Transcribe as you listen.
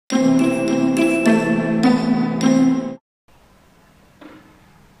Hello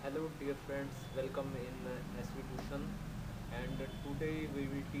dear friends, welcome in SV Tuition, and today we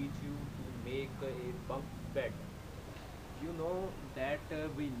will teach you to make a bunk bed. You know that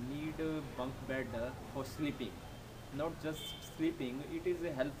we need a bunk bed for sleeping, not just sleeping, it is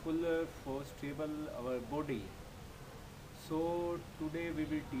helpful for stable our body. So today we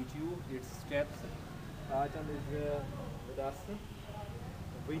will teach you its steps. Rajan is with us.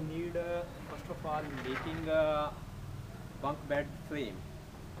 We need first of all making a bunk bed frame.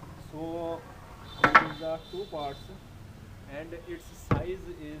 So these are two parts and its size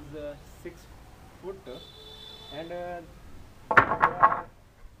is 6 foot, and there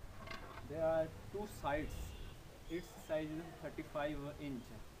are two sides. Its size is 35 inch.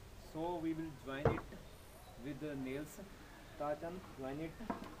 So we will join it with the nails. Tajan, join it.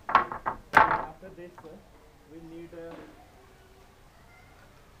 After this, we need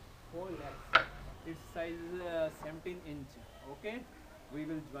four legs. Its size is 17 inch. Okay, we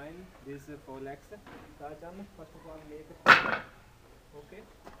will join these four legs. Tajan, first of all, make a frame. Okay,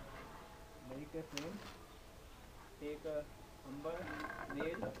 make a frame. Take a number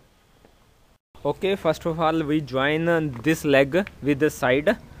nail. Okay, first of all, we join this leg with the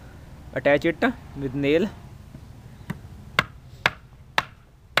side. Attach it with nail.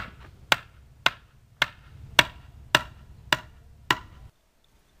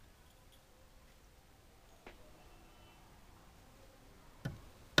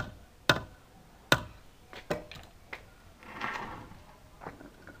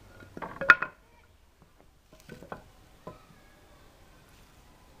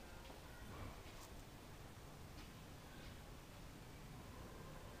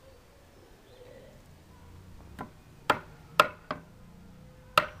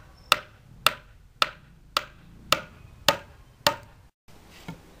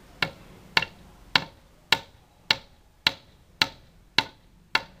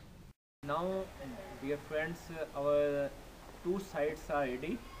 Now, dear friends, our two sides are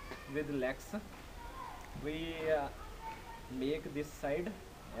ready with legs. We make this side,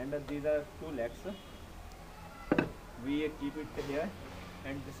 and these are two legs. We keep it here,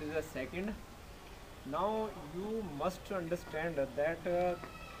 and this is a second. Now you must understand that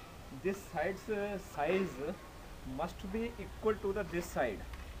this side's size must be equal to the this side.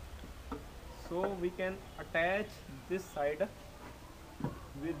 So we can attach this side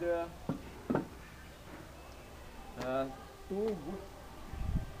with two good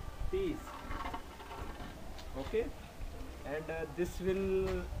teeth. Okay, and this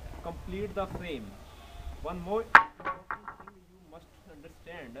will complete the frame. One more important thing you must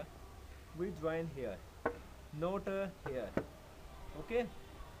understand: we join here, not here. Okay,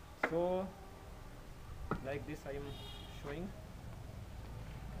 so like this I am showing.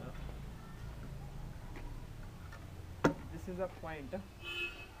 This is a point,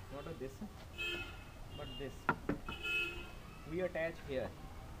 not a this, but this. We attach here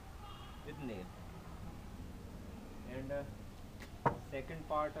with nail, and second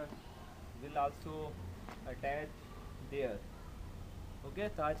part will also attach there. Okay,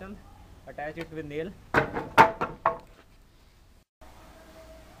 Tachand, attach it with nail.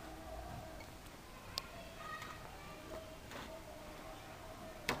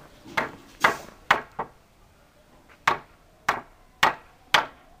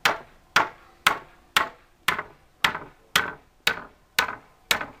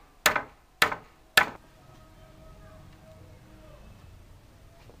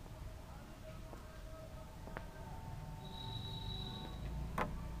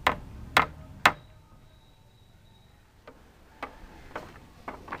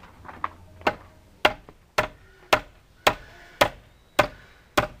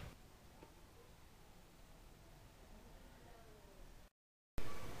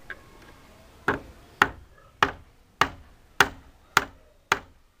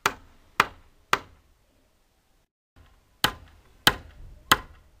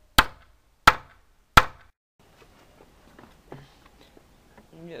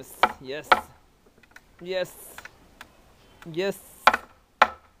 Yes, yes, yes, yes.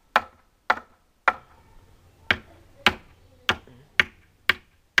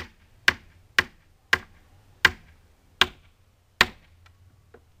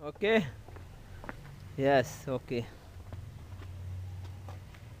 Okay. Yes, okay.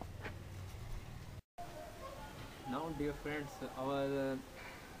 Now, dear friends, our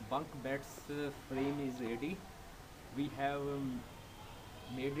bunk beds frame is ready. We have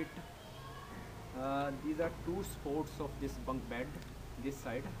made it. These are two supports of this bunk bed, this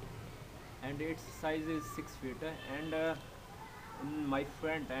side, and its size is 6 feet, and in my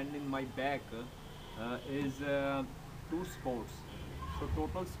front and in my back is two sports. So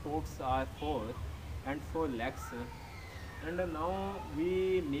total sports are four and four legs. And now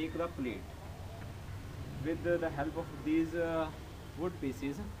we make the plate with the help of these wood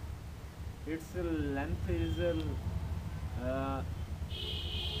pieces. Its length is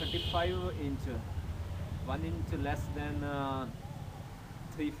 35 inch, 1 inch less than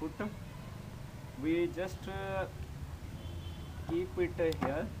 3 foot. We just keep it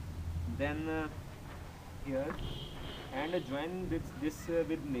here, then here, and join this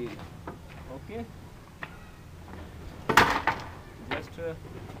with nail. Okay, just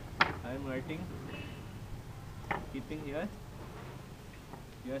I am writing, keeping here.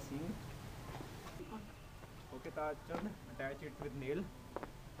 You are seeing. Okay, Tachand, attach it with nail.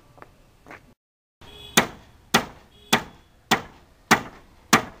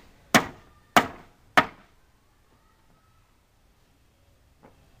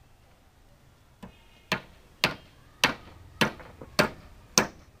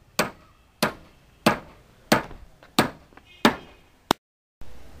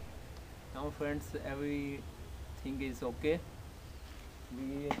 Now friends, everything is okay.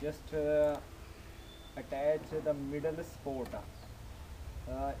 We just attach the middle support.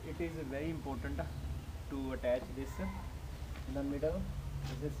 It is very important to attach this in the middle.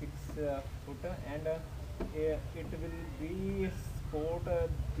 This is 6 foot, and it will be support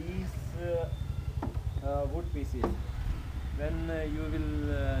these wood pieces. When you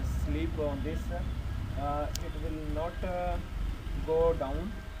will sleep on this, it will not go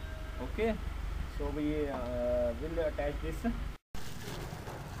down. Okay, so we will attach this.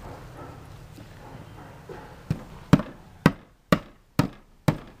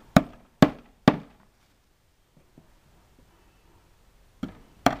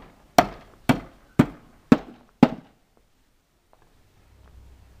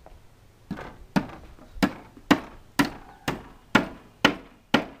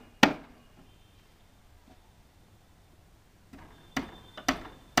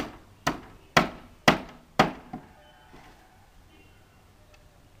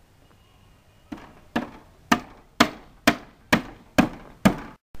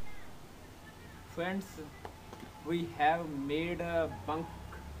 Friends, we have made a bunk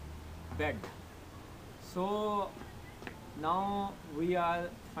bed. So now we are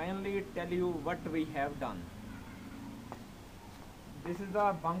finally tell you what we have done. This is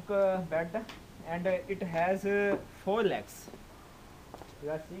the bunk bed, and it has 4 legs.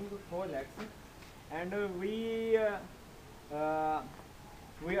 You are seeing 4 legs, and we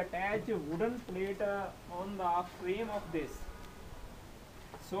attach a wooden plate on the frame of this.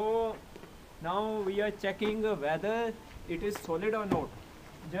 So now we are checking whether it is solid or not.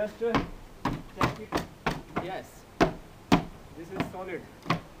 Just check it. Yes, this is solid.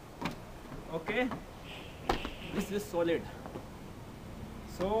 Okay, this is solid.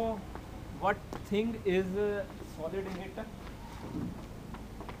 So what thing is solid in it?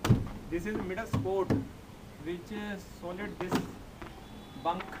 This is middle support which is solid, this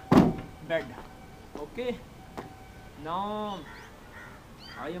bunk bed. Okay, now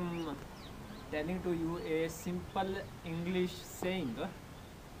I am telling to you a simple English saying: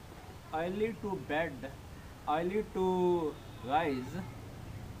 early to bed, early to rise,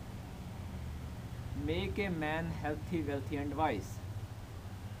 make a man healthy, wealthy and wise.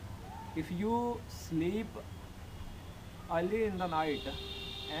 If you sleep early in the night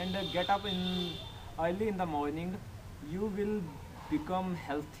and get up in early in the morning, you will become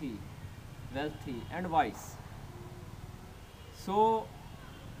healthy, wealthy and wise. So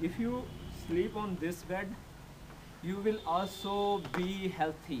if you sleep on this bed, you will also be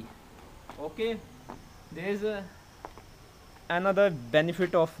healthy. Okay, there is another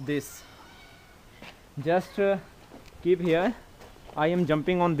benefit of this. Just keep here. I am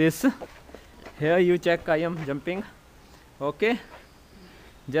jumping on this. Here you check, I am jumping. Okay,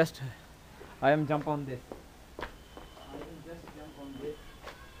 just I am jump on this.